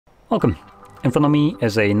Welcome! In front of me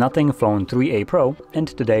is a Nothing Phone 3A Pro, and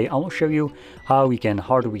today I will show you how we can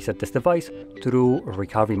hard reset this device through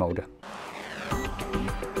recovery mode.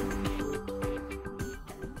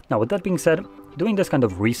 Now, with that being said, doing this kind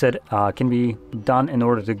of reset can be done in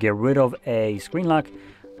order to get rid of a screen lock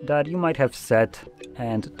that you might have set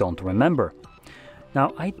and don't remember.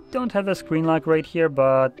 Now, I don't have a screen lock right here,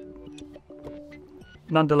 but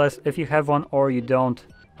nonetheless, if you have one or you don't,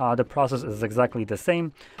 the process is exactly the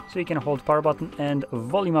same. So you can hold power button and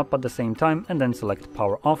volume up at the same time and then select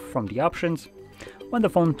power off from the options. When the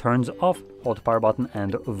phone turns off, hold power button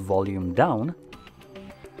and volume down.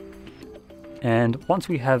 And once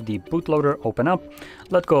we have the bootloader open up,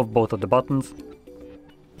 let go of both of the buttons.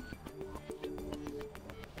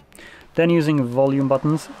 Then using volume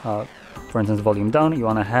buttons, for instance volume down, you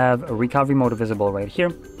want to have a recovery mode visible right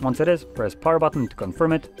here. Once it is, press power button to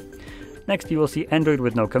confirm it. Next you will see Android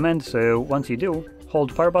with no command, so once you do,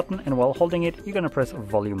 hold power button and while holding it, you're going to press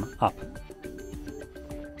volume up.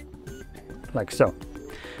 Like so.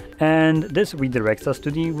 And this redirects us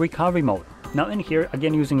to the recovery mode. Now in here,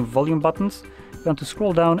 again using volume buttons, you want to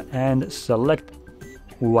scroll down and select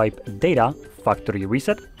Wipe Data Factory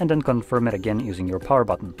Reset and then confirm it again using your power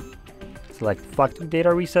button. Select Factory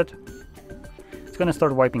Data Reset. It's going to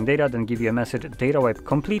start wiping data, then give you a message Data Wipe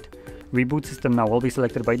Complete. Reboot system now will be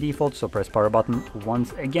selected by default, so press power button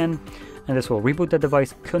once again and this will reboot the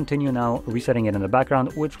device. Continue now resetting it in the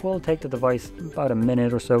background, which will take the device about a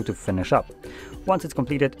minute or so to finish up. Once it's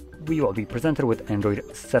completed, we will be presented with Android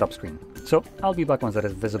setup screen. So I'll be back once that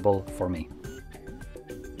is visible for me.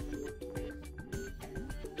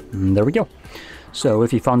 And there we go. So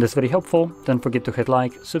if you found this very helpful, don't forget to hit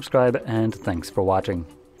like, subscribe, and thanks for watching.